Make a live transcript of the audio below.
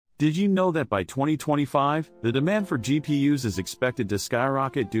Did you know that by 2025, the demand for GPUs is expected to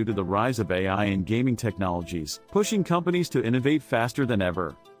skyrocket due to the rise of AI and gaming technologies, pushing companies to innovate faster than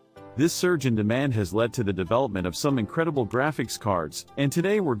ever? This surge in demand has led to the development of some incredible graphics cards, and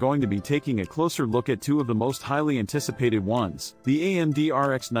today we're going to be taking a closer look at two of the most highly anticipated ones, the AMD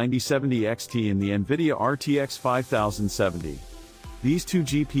RX 9070 XT and the NVIDIA RTX 5070. These two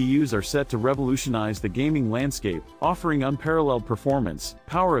GPUs are set to revolutionize the gaming landscape, offering unparalleled performance,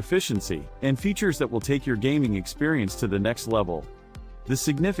 power efficiency, and features that will take your gaming experience to the next level. The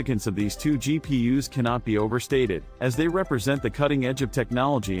significance of these two GPUs cannot be overstated, as they represent the cutting edge of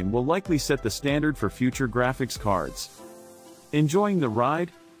technology and will likely set the standard for future graphics cards. Enjoying the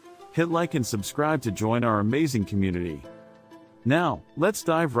ride? Hit like and subscribe to join our amazing community. Now, let's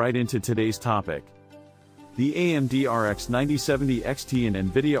dive right into today's topic. The AMD RX 9070 XT and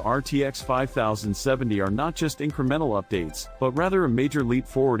NVIDIA RTX 5070 are not just incremental updates, but rather a major leap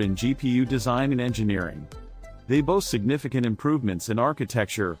forward in GPU design and engineering. They boast significant improvements in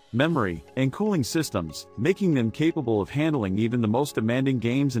architecture, memory, and cooling systems, making them capable of handling even the most demanding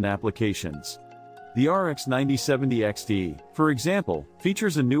games and applications. The RX 9070 XT, for example,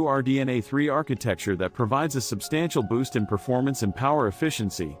 features a new RDNA3 architecture that provides a substantial boost in performance and power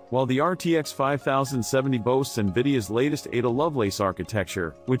efficiency, while the RTX 5070 boasts NVIDIA's latest Ada Lovelace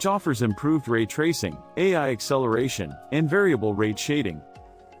architecture, which offers improved ray tracing, AI acceleration, and variable rate shading.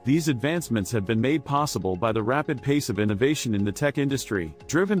 These advancements have been made possible by the rapid pace of innovation in the tech industry,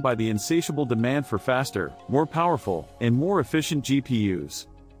 driven by the insatiable demand for faster, more powerful, and more efficient GPUs.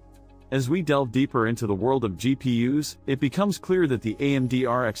 As we delve deeper into the world of GPUs, it becomes clear that the AMD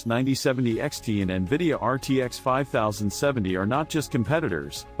RX 9070 XT and NVIDIA RTX 5070 are not just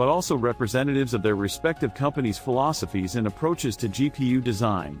competitors, but also representatives of their respective companies' philosophies and approaches to GPU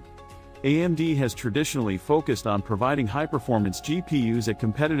design. AMD has traditionally focused on providing high-performance GPUs at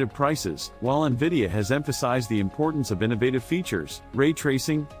competitive prices, while NVIDIA has emphasized the importance of innovative features, ray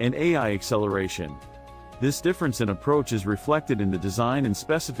tracing, and AI acceleration. This difference in approach is reflected in the design and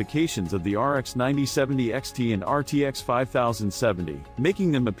specifications of the RX 9070 XT and RTX 5070,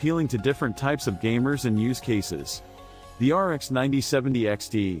 making them appealing to different types of gamers and use cases. The RX 9070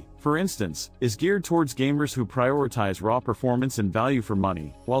 XT, for instance, is geared towards gamers who prioritize raw performance and value for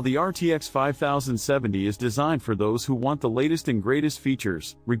money, while the RTX 5070 is designed for those who want the latest and greatest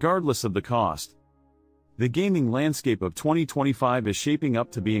features, regardless of the cost. The gaming landscape of 2025 is shaping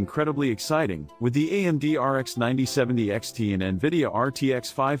up to be incredibly exciting, with the AMD RX 9070 XT and NVIDIA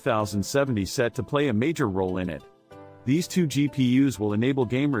RTX 5070 set to play a major role in it. These two GPUs will enable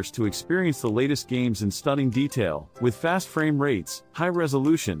gamers to experience the latest games in stunning detail, with fast frame rates, high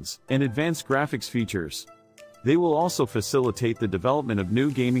resolutions, and advanced graphics features. They will also facilitate the development of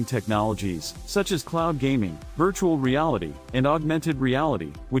new gaming technologies, such as cloud gaming, virtual reality, and augmented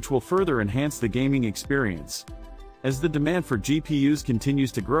reality, which will further enhance the gaming experience. As the demand for GPUs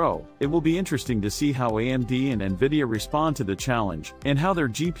continues to grow, it will be interesting to see how AMD and NVIDIA respond to the challenge, and how their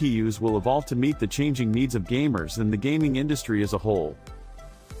GPUs will evolve to meet the changing needs of gamers and the gaming industry as a whole.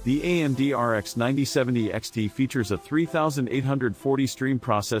 The AMD RX 9070 XT features a 3840 stream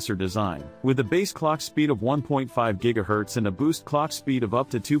processor design, with a base clock speed of 1.5 GHz and a boost clock speed of up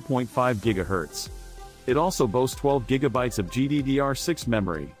to 2.5 GHz. It also boasts 12 GB of GDDR6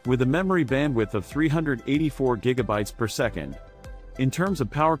 memory, with a memory bandwidth of 384 GB per second. In terms of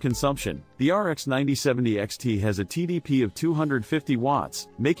power consumption, the RX 9070 XT has a TDP of 250 watts,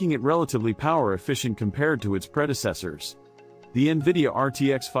 making it relatively power efficient compared to its predecessors. The NVIDIA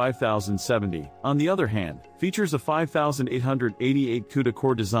RTX 5070, on the other hand, features a 5888 CUDA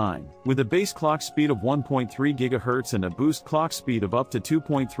core design, with a base clock speed of 1.3 GHz and a boost clock speed of up to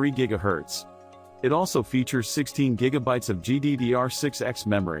 2.3 GHz. It also features 16 GB of GDDR6X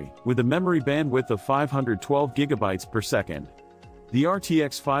memory, with a memory bandwidth of 512 GB per second. The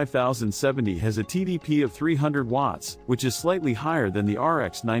RTX 5070 has a TDP of 300 watts, which is slightly higher than the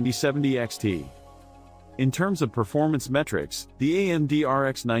RX 9070 XT. In terms of performance metrics, the AMD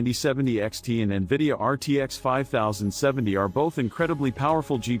RX 9070 XT and NVIDIA RTX 5070 are both incredibly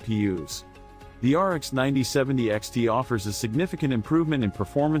powerful GPUs. The RX 9070 XT offers a significant improvement in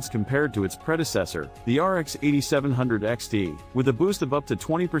performance compared to its predecessor, the RX 8700 XT, with a boost of up to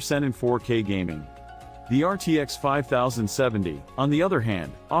 20% in 4K gaming. The RTX 5070, on the other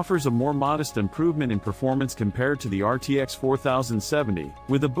hand, offers a more modest improvement in performance compared to the RTX 4070,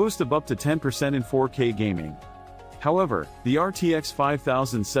 with a boost of up to 10% in 4K gaming. However, the RTX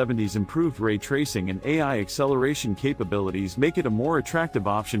 5070's improved ray tracing and AI acceleration capabilities make it a more attractive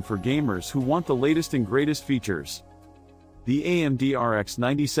option for gamers who want the latest and greatest features. The AMD RX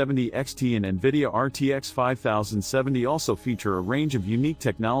 9070 XT and NVIDIA RTX 5070 also feature a range of unique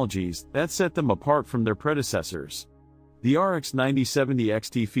technologies that set them apart from their predecessors. The RX 9070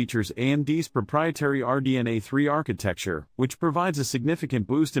 XT features AMD's proprietary radeon 3 architecture, which provides a significant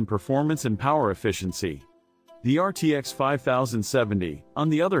boost in performance and power efficiency. The RTX 5070, on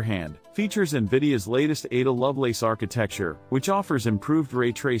the other hand, features NVIDIA's latest Ada Lovelace architecture, which offers improved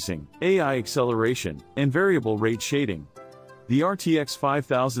ray tracing, AI acceleration, and variable rate shading. The RTX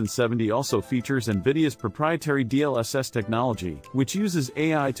 5070 also features NVIDIA's proprietary DLSS technology, which uses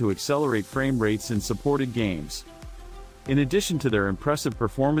AI to accelerate frame rates in supported games. In addition to their impressive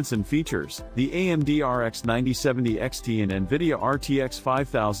performance and features, the AMD RX 9070 XT and NVIDIA RTX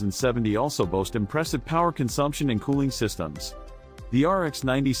 5070 also boast impressive power consumption and cooling systems. The RX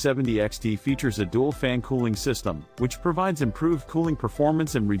 9070 XT features a dual-fan cooling system, which provides improved cooling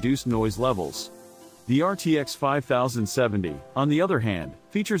performance and reduced noise levels. The RTX 5070, on the other hand,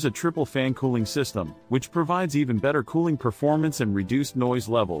 features a triple-fan cooling system, which provides even better cooling performance and reduced noise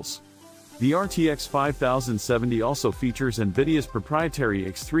levels. The RTX 5070 also features NVIDIA's proprietary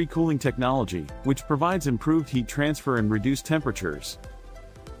X3 cooling technology, which provides improved heat transfer and reduced temperatures.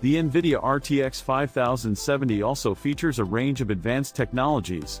 The NVIDIA RTX 5070 also features a range of advanced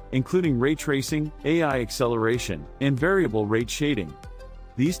technologies, including ray tracing, AI acceleration, and variable rate shading.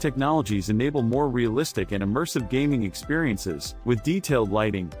 These technologies enable more realistic and immersive gaming experiences, with detailed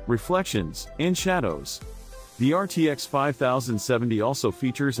lighting, reflections, and shadows. The RTX 5070 also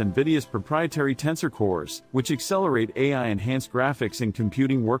features NVIDIA's proprietary tensor cores, which accelerate AI-enhanced graphics and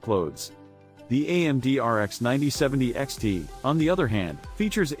computing workloads. The AMD RX 9070 XT, on the other hand,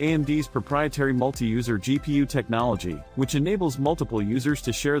 features AMD's proprietary multi-user GPU technology, which enables multiple users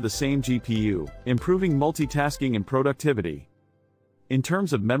to share the same GPU, improving multitasking and productivity. In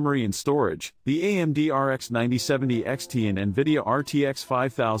terms of memory and storage, the AMD RX 9070 XT and NVIDIA RTX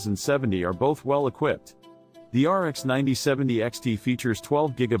 5070 are both well equipped. The RX 9070 XT features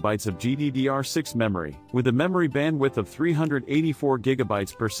 12 GB of GDDR6 memory, with a memory bandwidth of 384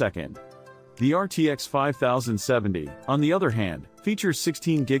 GB per second. The RTX 5070, on the other hand, features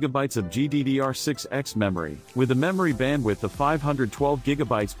 16 GB of GDDR6X memory, with a memory bandwidth of 512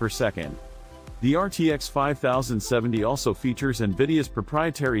 GB per second. The RTX 5070 also features NVIDIA's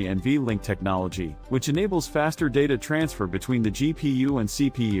proprietary NVLink technology, which enables faster data transfer between the GPU and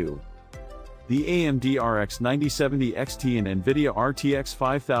CPU. The AMD RX 9070 XT and NVIDIA RTX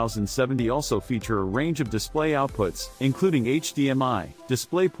 5070 also feature a range of display outputs, including HDMI,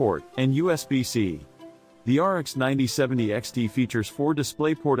 DisplayPort, and USB-C. The RX 9070 XT features 4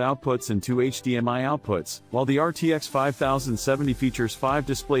 DisplayPort outputs and 2 HDMI outputs, while the RTX 5070 features 5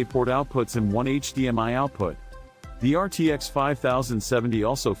 DisplayPort outputs and 1 HDMI output. The RTX 5070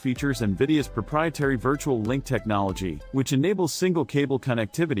 also features NVIDIA's proprietary Virtual Link technology, which enables single-cable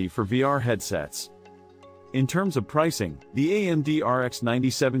connectivity for VR headsets. In terms of pricing, the AMD RX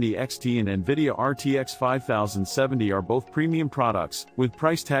 9070 XT and NVIDIA RTX 5070 are both premium products, with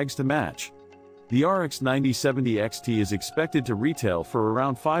price tags to match. The RX 9070 XT is expected to retail for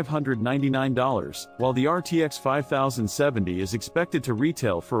around $599, while the RTX 5070 is expected to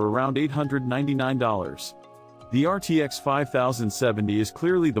retail for around $899. The RTX 5070 is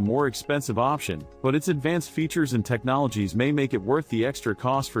clearly the more expensive option, but its advanced features and technologies may make it worth the extra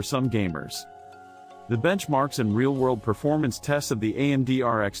cost for some gamers. The benchmarks and real-world performance tests of the AMD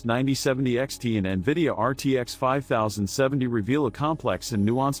RX 9070 XT and NVIDIA RTX 5070 reveal a complex and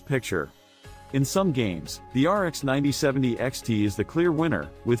nuanced picture. In some games, the RX 9070 XT is the clear winner,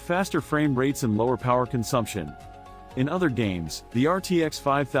 with faster frame rates and lower power consumption. In other games, the RTX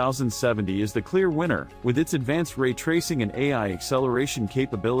 5070 is the clear winner, with its advanced ray tracing and AI acceleration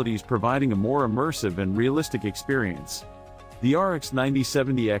capabilities providing a more immersive and realistic experience. The RX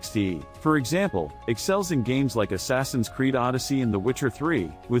 9070 XT, for example, excels in games like Assassin's Creed Odyssey and The Witcher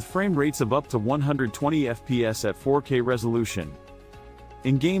 3, with frame rates of up to 120 FPS at 4K resolution.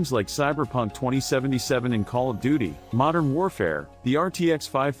 In games like Cyberpunk 2077 and Call of Duty: Modern Warfare, the RTX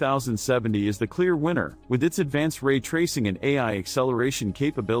 5070 is the clear winner, with its advanced ray tracing and AI acceleration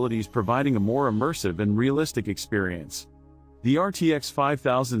capabilities providing a more immersive and realistic experience. The RTX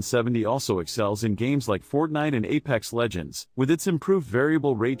 5070 also excels in games like Fortnite and Apex Legends, with its improved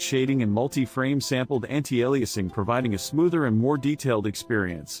variable rate shading and multi-frame sampled anti-aliasing providing a smoother and more detailed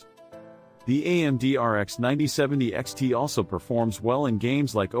experience. The AMD RX 9070 XT also performs well in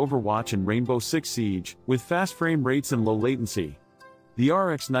games like Overwatch and Rainbow Six Siege, with fast frame rates and low latency. The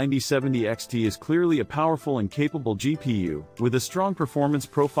RX 9070 XT is clearly a powerful and capable GPU, with a strong performance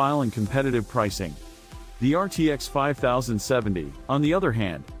profile and competitive pricing. The RTX 5070, on the other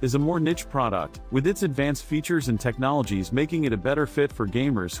hand, is a more niche product, with its advanced features and technologies making it a better fit for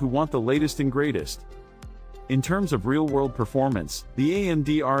gamers who want the latest and greatest. In terms of real-world performance, the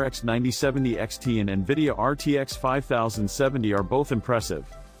AMD RX 9070 XT and NVIDIA RTX 5070 are both impressive.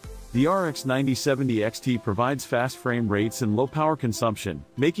 The RX 9070 XT provides fast frame rates and low power consumption,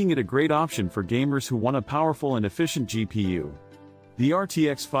 making it a great option for gamers who want a powerful and efficient GPU. The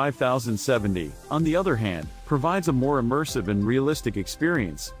RTX 5070, on the other hand, provides a more immersive and realistic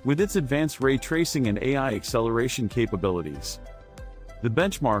experience, with its advanced ray tracing and AI acceleration capabilities. The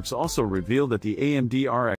benchmarks also reveal that the AMD RX